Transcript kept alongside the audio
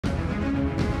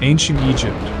Ancient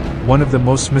Egypt, one of the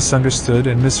most misunderstood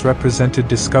and misrepresented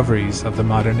discoveries of the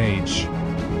modern age.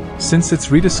 Since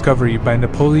its rediscovery by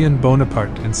Napoleon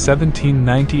Bonaparte in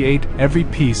 1798, every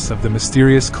piece of the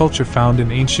mysterious culture found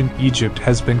in ancient Egypt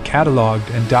has been catalogued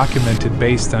and documented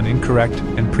based on incorrect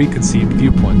and preconceived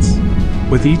viewpoints,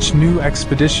 with each new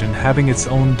expedition having its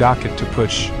own docket to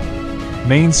push.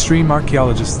 Mainstream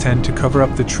archaeologists tend to cover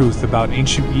up the truth about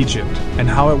ancient Egypt and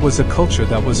how it was a culture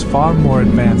that was far more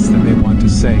advanced than they want to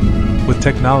say, with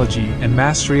technology and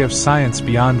mastery of science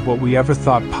beyond what we ever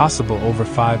thought possible over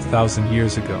 5,000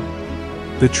 years ago.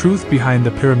 The truth behind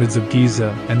the pyramids of Giza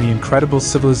and the incredible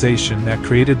civilization that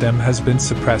created them has been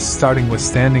suppressed, starting with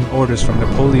standing orders from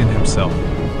Napoleon himself,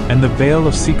 and the veil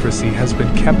of secrecy has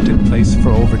been kept in place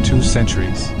for over 2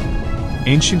 centuries.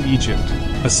 Ancient Egypt,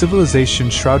 a civilization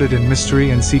shrouded in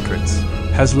mystery and secrets,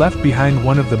 has left behind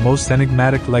one of the most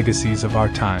enigmatic legacies of our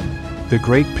time, the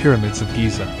Great Pyramids of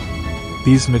Giza.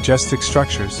 These majestic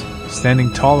structures,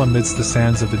 standing tall amidst the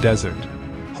sands of the desert,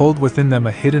 hold within them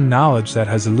a hidden knowledge that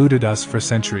has eluded us for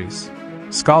centuries.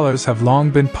 Scholars have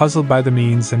long been puzzled by the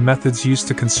means and methods used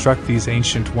to construct these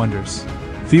ancient wonders.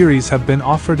 Theories have been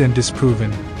offered and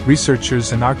disproven,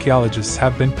 researchers and archaeologists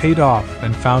have been paid off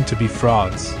and found to be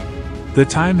frauds. The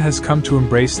time has come to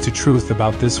embrace the truth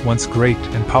about this once great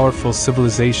and powerful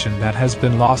civilization that has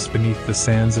been lost beneath the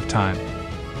sands of time.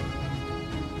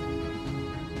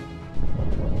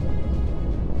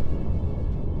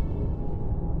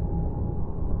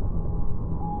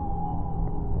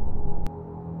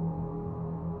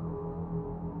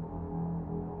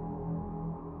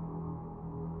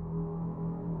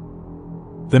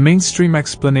 The mainstream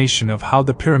explanation of how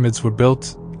the pyramids were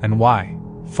built, and why,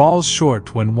 falls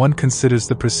short when one considers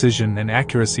the precision and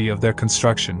accuracy of their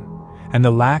construction, and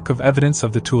the lack of evidence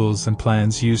of the tools and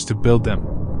plans used to build them.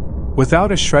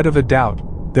 Without a shred of a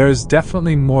doubt, there is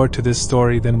definitely more to this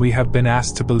story than we have been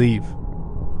asked to believe.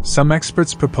 Some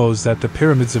experts propose that the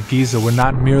pyramids of Giza were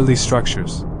not merely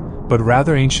structures, but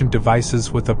rather ancient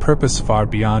devices with a purpose far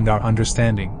beyond our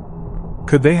understanding.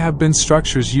 Could they have been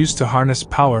structures used to harness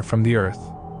power from the earth,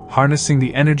 harnessing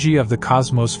the energy of the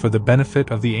cosmos for the benefit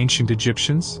of the ancient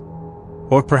Egyptians?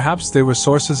 Or perhaps they were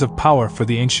sources of power for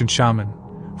the ancient shaman,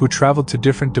 who traveled to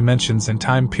different dimensions and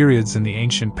time periods in the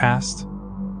ancient past?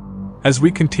 As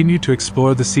we continue to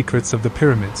explore the secrets of the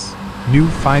pyramids, new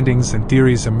findings and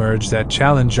theories emerge that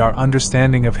challenge our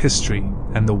understanding of history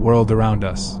and the world around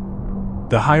us.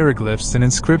 The hieroglyphs and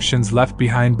inscriptions left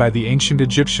behind by the ancient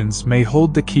Egyptians may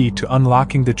hold the key to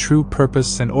unlocking the true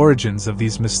purpose and origins of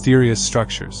these mysterious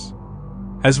structures.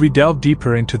 As we delve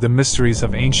deeper into the mysteries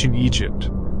of ancient Egypt,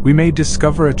 we may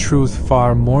discover a truth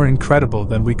far more incredible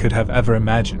than we could have ever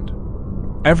imagined.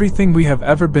 Everything we have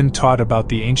ever been taught about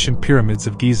the ancient pyramids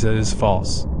of Giza is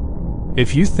false.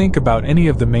 If you think about any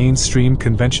of the mainstream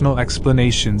conventional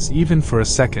explanations even for a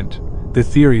second, the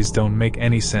theories don't make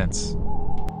any sense.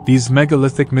 These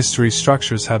megalithic mystery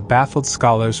structures have baffled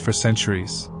scholars for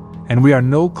centuries, and we are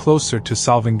no closer to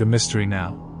solving the mystery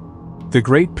now. The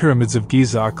Great Pyramids of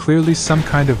Giza are clearly some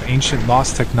kind of ancient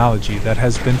lost technology that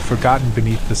has been forgotten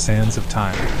beneath the sands of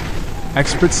time.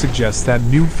 Experts suggest that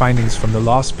new findings from the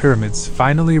lost pyramids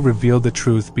finally reveal the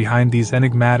truth behind these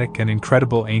enigmatic and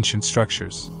incredible ancient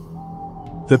structures.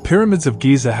 The pyramids of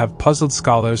Giza have puzzled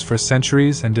scholars for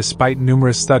centuries, and despite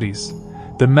numerous studies,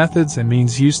 the methods and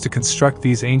means used to construct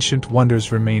these ancient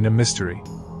wonders remain a mystery.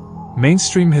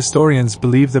 Mainstream historians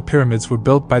believe the pyramids were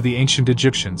built by the ancient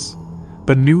Egyptians,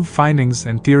 but new findings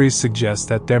and theories suggest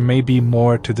that there may be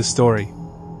more to the story.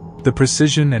 The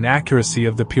precision and accuracy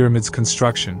of the pyramid's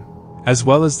construction, as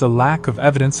well as the lack of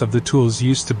evidence of the tools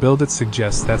used to build it,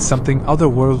 suggests that something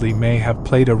otherworldly may have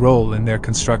played a role in their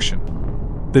construction.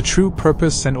 The true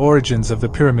purpose and origins of the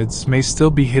pyramids may still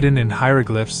be hidden in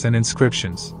hieroglyphs and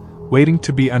inscriptions, waiting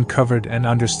to be uncovered and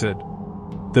understood.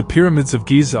 The pyramids of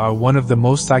Giza are one of the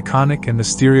most iconic and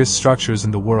mysterious structures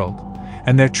in the world,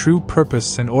 and their true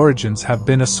purpose and origins have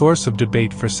been a source of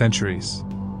debate for centuries.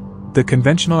 The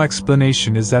conventional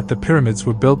explanation is that the pyramids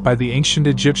were built by the ancient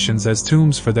Egyptians as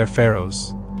tombs for their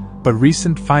pharaohs, but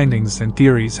recent findings and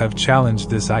theories have challenged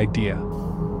this idea.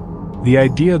 The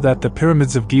idea that the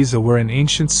pyramids of Giza were an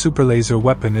ancient superlaser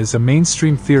weapon is a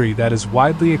mainstream theory that is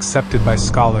widely accepted by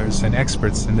scholars and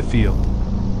experts in the field.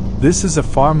 This is a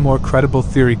far more credible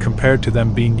theory compared to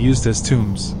them being used as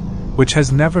tombs, which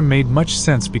has never made much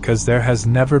sense because there has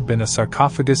never been a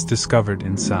sarcophagus discovered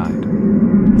inside.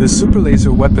 The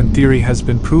superlaser weapon theory has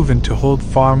been proven to hold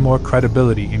far more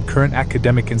credibility in current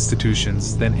academic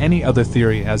institutions than any other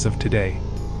theory as of today.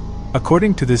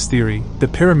 According to this theory, the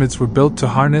pyramids were built to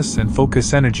harness and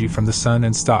focus energy from the sun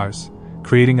and stars,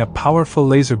 creating a powerful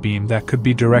laser beam that could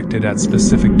be directed at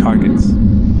specific targets.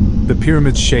 The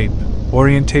pyramid's shape,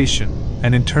 orientation,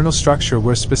 and internal structure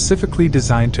were specifically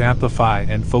designed to amplify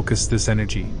and focus this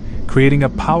energy, creating a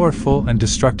powerful and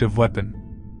destructive weapon.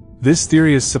 This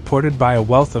theory is supported by a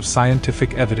wealth of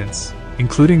scientific evidence,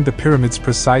 including the pyramid's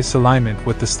precise alignment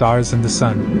with the stars and the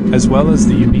sun, as well as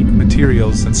the unique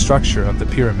materials and structure of the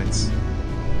pyramids.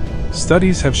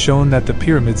 Studies have shown that the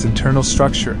pyramid's internal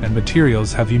structure and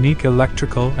materials have unique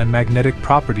electrical and magnetic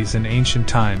properties in ancient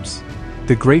times.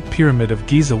 The Great Pyramid of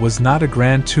Giza was not a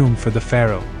grand tomb for the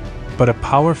pharaoh, but a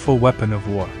powerful weapon of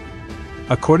war.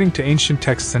 According to ancient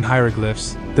texts and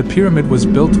hieroglyphs, the pyramid was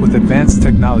built with advanced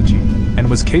technology and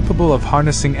was capable of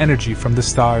harnessing energy from the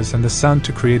stars and the sun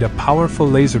to create a powerful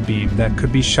laser beam that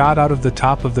could be shot out of the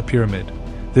top of the pyramid.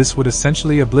 This would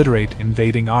essentially obliterate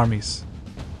invading armies.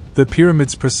 The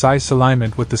pyramid's precise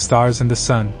alignment with the stars and the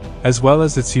sun, as well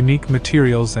as its unique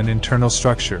materials and internal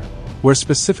structure, were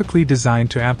specifically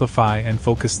designed to amplify and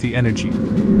focus the energy,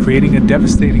 creating a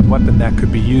devastating weapon that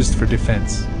could be used for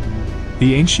defense.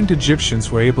 The ancient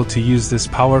Egyptians were able to use this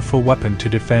powerful weapon to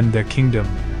defend their kingdom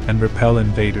and repel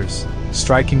invaders,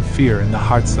 striking fear in the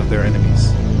hearts of their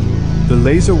enemies. The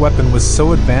laser weapon was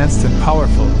so advanced and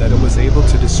powerful that it was able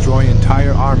to destroy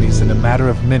entire armies in a matter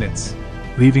of minutes,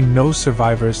 leaving no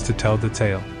survivors to tell the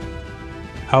tale.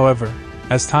 However,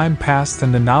 as time passed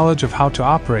and the knowledge of how to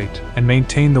operate and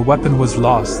maintain the weapon was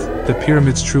lost, the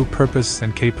pyramid's true purpose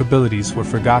and capabilities were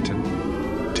forgotten.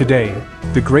 Today,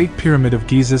 the Great Pyramid of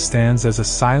Giza stands as a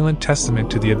silent testament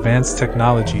to the advanced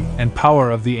technology and power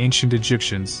of the ancient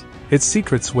Egyptians, its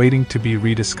secrets waiting to be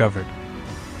rediscovered.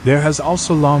 There has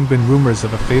also long been rumors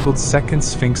of a fabled second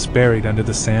Sphinx buried under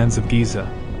the sands of Giza.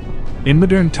 In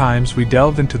modern times, we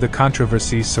delve into the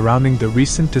controversy surrounding the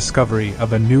recent discovery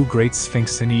of a new Great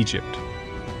Sphinx in Egypt.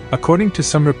 According to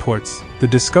some reports, the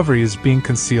discovery is being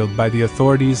concealed by the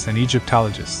authorities and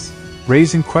Egyptologists,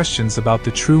 raising questions about the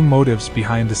true motives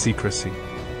behind the secrecy.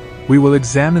 We will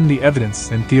examine the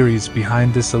evidence and theories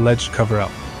behind this alleged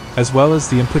cover-up, as well as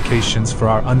the implications for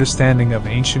our understanding of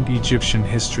ancient Egyptian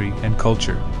history and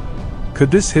culture. Could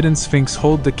this hidden Sphinx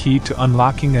hold the key to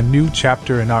unlocking a new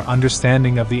chapter in our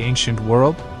understanding of the ancient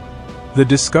world? The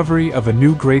discovery of a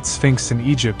new Great Sphinx in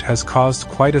Egypt has caused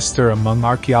quite a stir among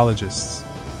archaeologists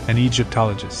and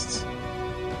Egyptologists.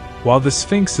 While the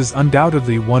Sphinx is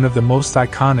undoubtedly one of the most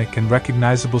iconic and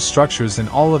recognizable structures in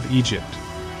all of Egypt,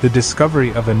 the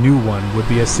discovery of a new one would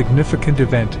be a significant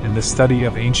event in the study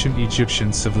of ancient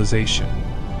Egyptian civilization.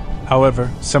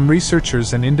 However, some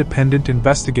researchers and independent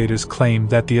investigators claim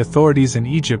that the authorities in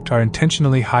Egypt are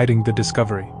intentionally hiding the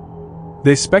discovery.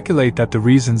 They speculate that the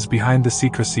reasons behind the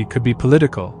secrecy could be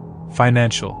political,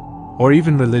 financial, or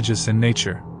even religious in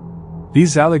nature.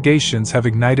 These allegations have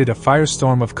ignited a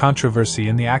firestorm of controversy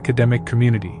in the academic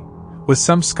community, with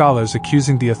some scholars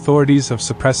accusing the authorities of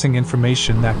suppressing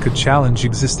information that could challenge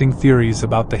existing theories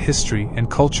about the history and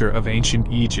culture of ancient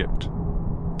Egypt.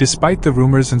 Despite the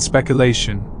rumors and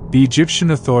speculation, the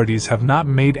Egyptian authorities have not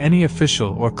made any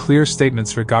official or clear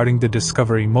statements regarding the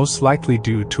discovery, most likely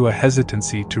due to a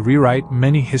hesitancy to rewrite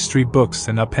many history books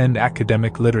and upend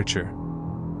academic literature.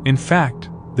 In fact,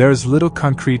 there is little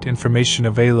concrete information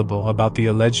available about the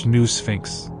alleged new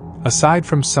Sphinx, aside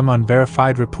from some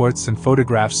unverified reports and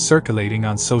photographs circulating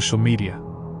on social media.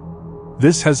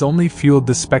 This has only fueled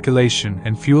the speculation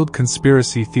and fueled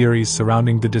conspiracy theories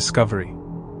surrounding the discovery.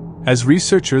 As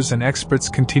researchers and experts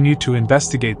continue to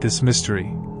investigate this mystery,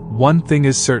 one thing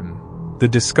is certain: the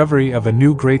discovery of a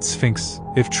new Great Sphinx,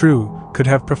 if true, could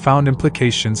have profound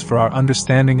implications for our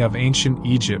understanding of ancient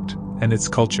Egypt and its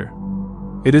culture.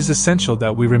 It is essential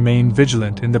that we remain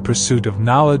vigilant in the pursuit of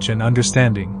knowledge and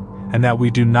understanding, and that we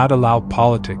do not allow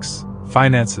politics,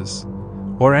 finances,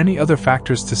 or any other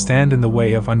factors to stand in the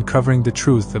way of uncovering the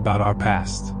truth about our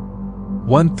past.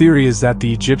 One theory is that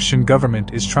the Egyptian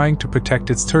government is trying to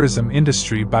protect its tourism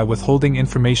industry by withholding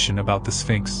information about the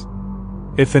Sphinx.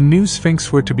 If a new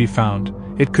Sphinx were to be found,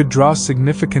 it could draw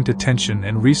significant attention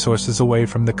and resources away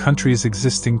from the country's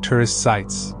existing tourist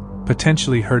sites,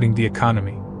 potentially hurting the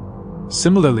economy.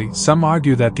 Similarly, some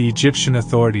argue that the Egyptian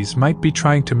authorities might be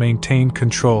trying to maintain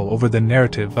control over the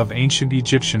narrative of ancient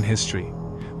Egyptian history,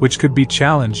 which could be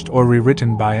challenged or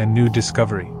rewritten by a new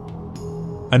discovery.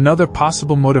 Another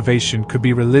possible motivation could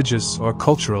be religious or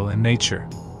cultural in nature.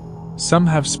 Some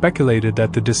have speculated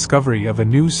that the discovery of a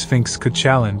new Sphinx could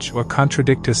challenge or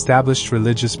contradict established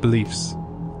religious beliefs,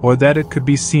 or that it could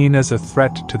be seen as a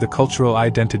threat to the cultural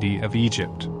identity of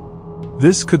Egypt.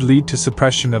 This could lead to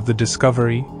suppression of the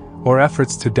discovery, or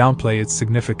efforts to downplay its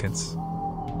significance.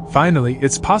 Finally,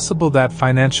 it's possible that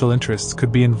financial interests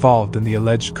could be involved in the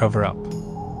alleged cover-up.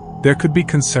 There could be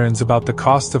concerns about the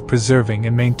cost of preserving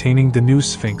and maintaining the new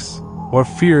Sphinx, or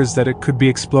fears that it could be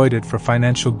exploited for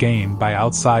financial gain by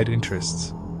outside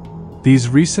interests. These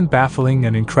recent baffling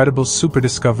and incredible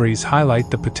superdiscoveries highlight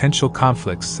the potential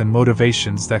conflicts and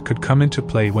motivations that could come into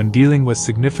play when dealing with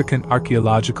significant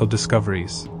archaeological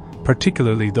discoveries,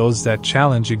 particularly those that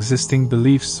challenge existing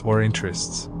beliefs or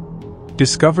interests.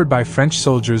 Discovered by French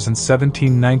soldiers in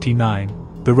 1799,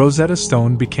 the Rosetta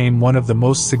Stone became one of the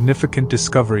most significant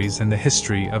discoveries in the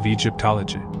history of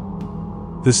Egyptology.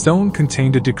 The stone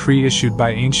contained a decree issued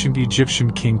by ancient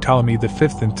Egyptian King Ptolemy V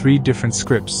in 3 different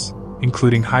scripts,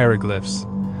 including hieroglyphs,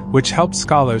 which helped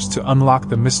scholars to unlock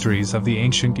the mysteries of the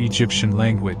ancient Egyptian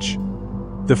language.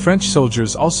 The French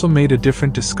soldiers also made a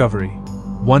different discovery,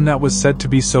 one that was said to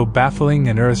be so baffling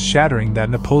and earth-shattering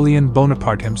that Napoleon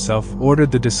Bonaparte himself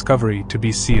ordered the discovery to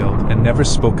be sealed and never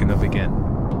spoken of again.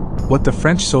 What the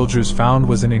French soldiers found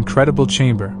was an incredible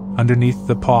chamber underneath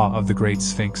the paw of the Great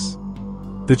Sphinx.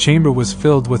 The chamber was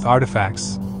filled with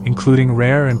artifacts, including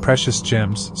rare and precious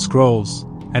gems, scrolls,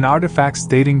 and artifacts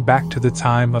dating back to the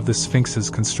time of the Sphinx's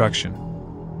construction.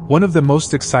 One of the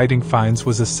most exciting finds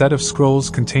was a set of scrolls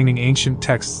containing ancient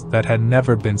texts that had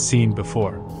never been seen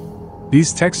before.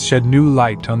 These texts shed new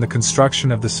light on the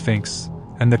construction of the Sphinx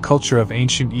and the culture of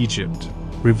ancient Egypt,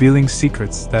 revealing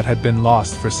secrets that had been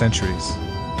lost for centuries.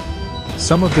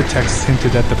 Some of the texts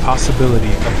hinted at the possibility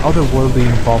of otherworldly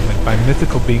involvement by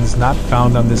mythical beings not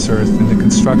found on this earth in the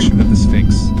construction of the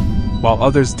Sphinx, while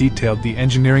others detailed the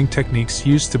engineering techniques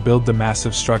used to build the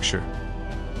massive structure.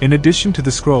 In addition to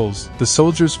the scrolls, the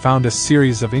soldiers found a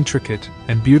series of intricate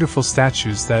and beautiful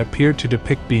statues that appeared to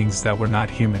depict beings that were not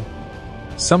human.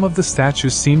 Some of the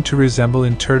statues seemed to resemble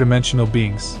interdimensional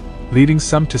beings, leading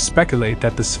some to speculate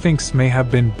that the Sphinx may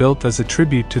have been built as a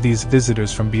tribute to these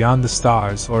visitors from beyond the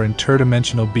stars or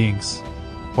interdimensional beings,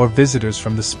 or visitors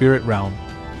from the spirit realm.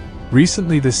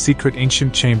 Recently, the secret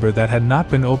ancient chamber that had not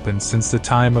been opened since the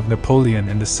time of Napoleon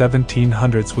in the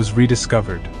 1700s was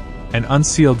rediscovered, and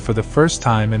unsealed for the first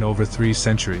time in over 3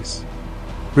 centuries.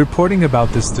 Reporting about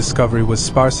this discovery was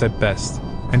sparse at best,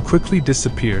 and quickly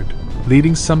disappeared,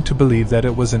 leading some to believe that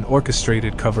it was an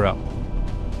orchestrated cover-up.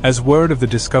 As word of the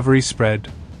discovery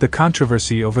spread, the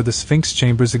controversy over the Sphinx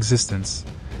chamber's existence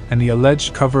and the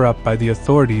alleged cover-up by the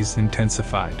authorities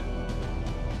intensified.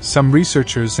 Some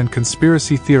researchers and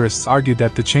conspiracy theorists argued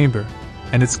that the chamber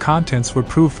and its contents were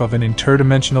proof of an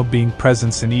interdimensional being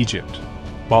presence in Egypt,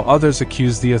 while others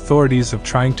accused the authorities of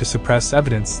trying to suppress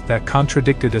evidence that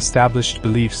contradicted established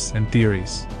beliefs and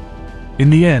theories. In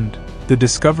the end, the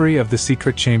discovery of the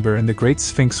secret chamber in the Great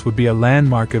Sphinx would be a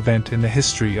landmark event in the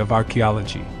history of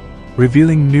archaeology,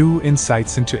 revealing new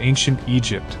insights into ancient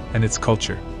Egypt and its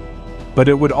culture. But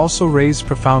it would also raise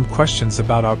profound questions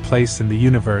about our place in the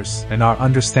universe and our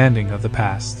understanding of the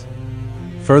past.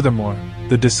 Furthermore,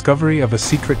 the discovery of a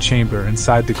secret chamber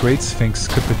inside the Great Sphinx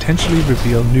could potentially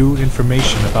reveal new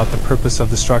information about the purpose of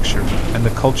the structure and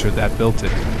the culture that built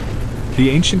it. The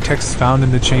ancient texts found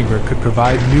in the chamber could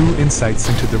provide new insights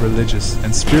into the religious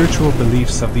and spiritual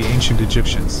beliefs of the ancient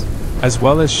Egyptians, as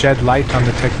well as shed light on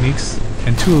the techniques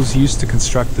and tools used to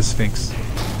construct the Sphinx.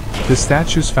 The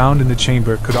statues found in the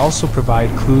chamber could also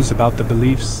provide clues about the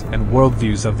beliefs and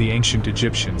worldviews of the ancient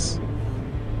Egyptians.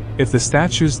 If the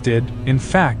statues did, in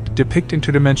fact, depict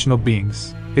interdimensional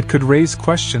beings, it could raise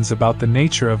questions about the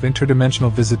nature of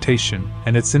interdimensional visitation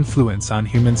and its influence on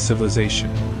human civilization.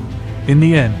 In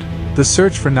the end, the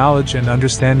search for knowledge and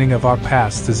understanding of our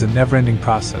past is a never-ending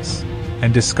process,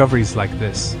 and discoveries like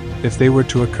this, if they were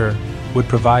to occur, would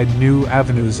provide new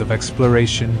avenues of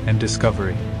exploration and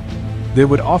discovery. They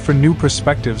would offer new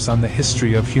perspectives on the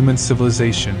history of human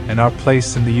civilization and our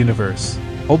place in the universe,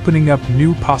 opening up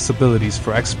new possibilities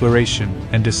for exploration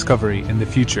and discovery in the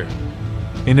future.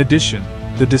 In addition,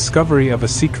 the discovery of a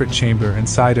secret chamber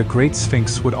inside a Great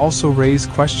Sphinx would also raise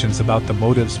questions about the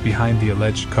motives behind the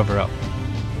alleged cover-up.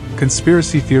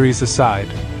 Conspiracy theories aside,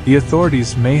 the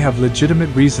authorities may have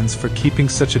legitimate reasons for keeping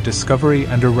such a discovery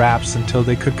under wraps until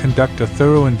they could conduct a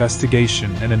thorough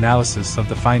investigation and analysis of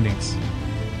the findings.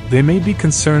 They may be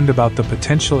concerned about the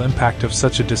potential impact of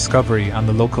such a discovery on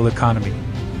the local economy,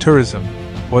 tourism,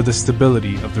 or the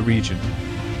stability of the region.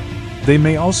 They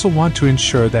may also want to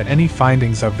ensure that any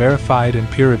findings are verified and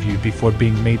peer-reviewed before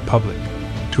being made public,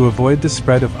 to avoid the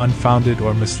spread of unfounded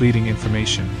or misleading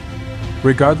information.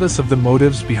 Regardless of the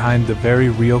motives behind the very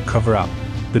real cover-up,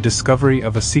 the discovery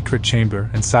of a secret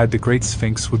chamber inside the Great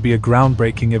Sphinx would be a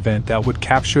groundbreaking event that would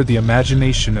capture the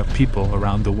imagination of people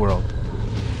around the world.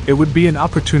 It would be an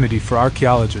opportunity for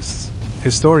archaeologists,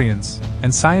 historians,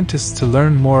 and scientists to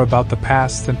learn more about the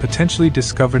past and potentially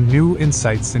discover new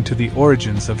insights into the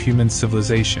origins of human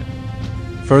civilization.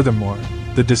 Furthermore,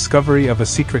 the discovery of a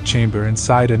secret chamber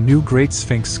inside a new Great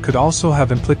Sphinx could also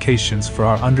have implications for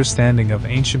our understanding of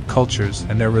ancient cultures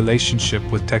and their relationship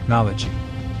with technology.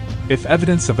 If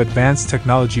evidence of advanced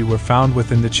technology were found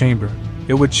within the chamber,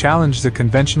 it would challenge the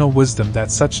conventional wisdom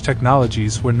that such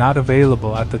technologies were not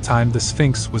available at the time the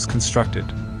Sphinx was constructed.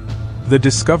 The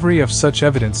discovery of such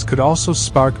evidence could also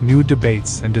spark new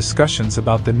debates and discussions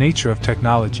about the nature of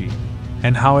technology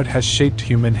and how it has shaped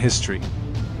human history.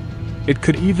 It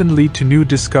could even lead to new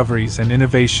discoveries and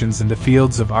innovations in the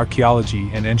fields of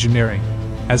archaeology and engineering,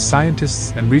 as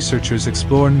scientists and researchers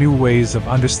explore new ways of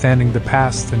understanding the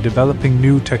past and developing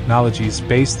new technologies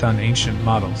based on ancient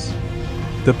models.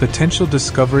 The potential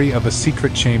discovery of a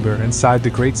secret chamber inside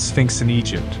the Great Sphinx in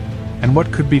Egypt, and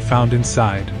what could be found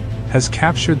inside, has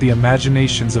captured the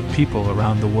imaginations of people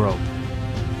around the world.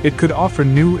 It could offer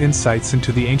new insights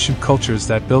into the ancient cultures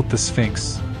that built the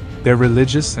Sphinx, their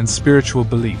religious and spiritual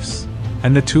beliefs,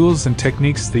 and the tools and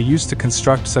techniques they used to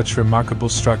construct such remarkable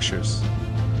structures.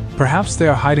 Perhaps they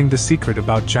are hiding the secret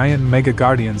about giant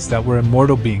mega-guardians that were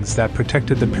immortal beings that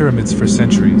protected the pyramids for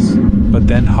centuries, but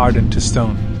then hardened to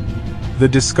stone. The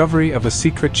discovery of a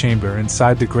secret chamber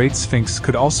inside the Great Sphinx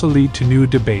could also lead to new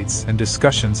debates and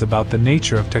discussions about the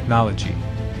nature of technology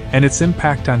and its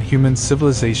impact on human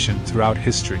civilization throughout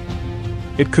history.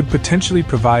 It could potentially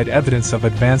provide evidence of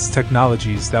advanced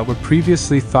technologies that were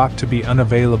previously thought to be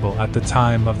unavailable at the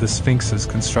time of the Sphinx's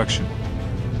construction.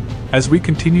 As we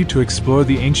continue to explore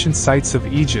the ancient sites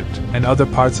of Egypt and other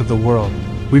parts of the world,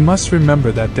 we must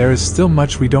remember that there is still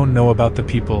much we don't know about the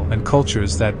people and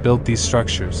cultures that built these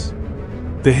structures.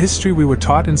 The history we were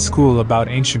taught in school about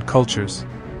ancient cultures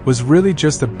was really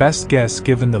just a best guess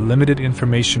given the limited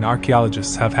information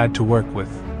archaeologists have had to work with.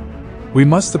 We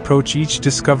must approach each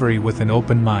discovery with an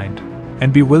open mind,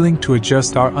 and be willing to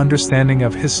adjust our understanding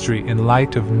of history in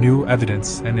light of new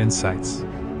evidence and insights.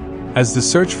 As the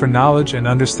search for knowledge and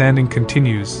understanding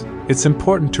continues, it's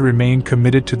important to remain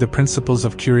committed to the principles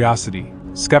of curiosity,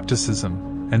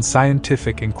 skepticism, and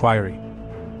scientific inquiry.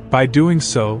 By doing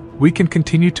so, we can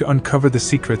continue to uncover the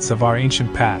secrets of our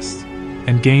ancient past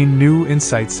and gain new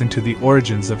insights into the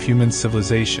origins of human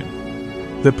civilization.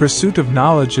 The pursuit of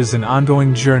knowledge is an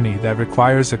ongoing journey that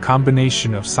requires a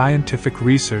combination of scientific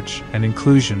research and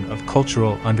inclusion of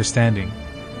cultural understanding.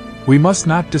 We must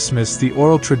not dismiss the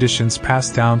oral traditions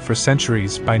passed down for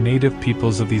centuries by native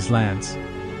peoples of these lands.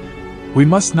 We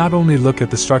must not only look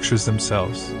at the structures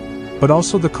themselves, but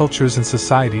also the cultures and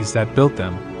societies that built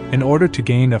them, in order to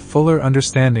gain a fuller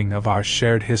understanding of our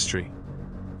shared history.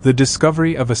 The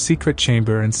discovery of a secret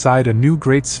chamber inside a new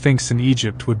Great Sphinx in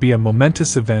Egypt would be a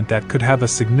momentous event that could have a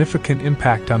significant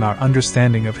impact on our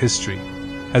understanding of history,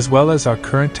 as well as our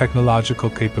current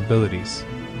technological capabilities.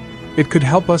 It could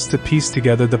help us to piece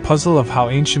together the puzzle of how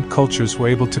ancient cultures were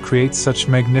able to create such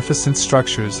magnificent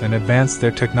structures and advance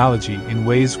their technology in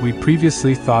ways we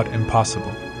previously thought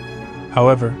impossible.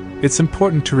 However, it's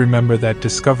important to remember that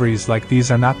discoveries like these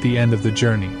are not the end of the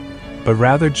journey, but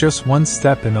rather just one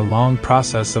step in a long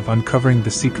process of uncovering the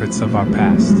secrets of our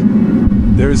past.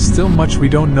 There is still much we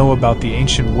don't know about the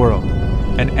ancient world,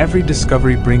 and every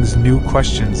discovery brings new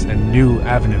questions and new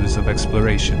avenues of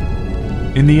exploration.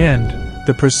 In the end,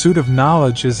 the pursuit of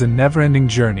knowledge is a never-ending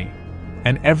journey,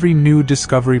 and every new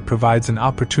discovery provides an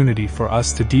opportunity for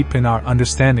us to deepen our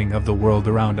understanding of the world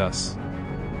around us.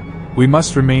 We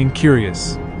must remain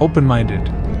curious, open-minded,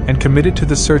 and committed to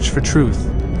the search for truth,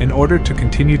 in order to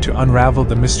continue to unravel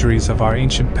the mysteries of our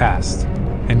ancient past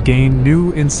and gain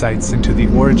new insights into the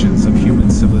origins of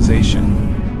human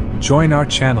civilization. Join our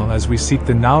channel as we seek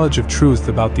the knowledge of truth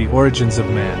about the origins of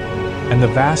man and the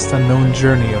vast unknown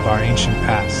journey of our ancient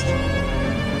past.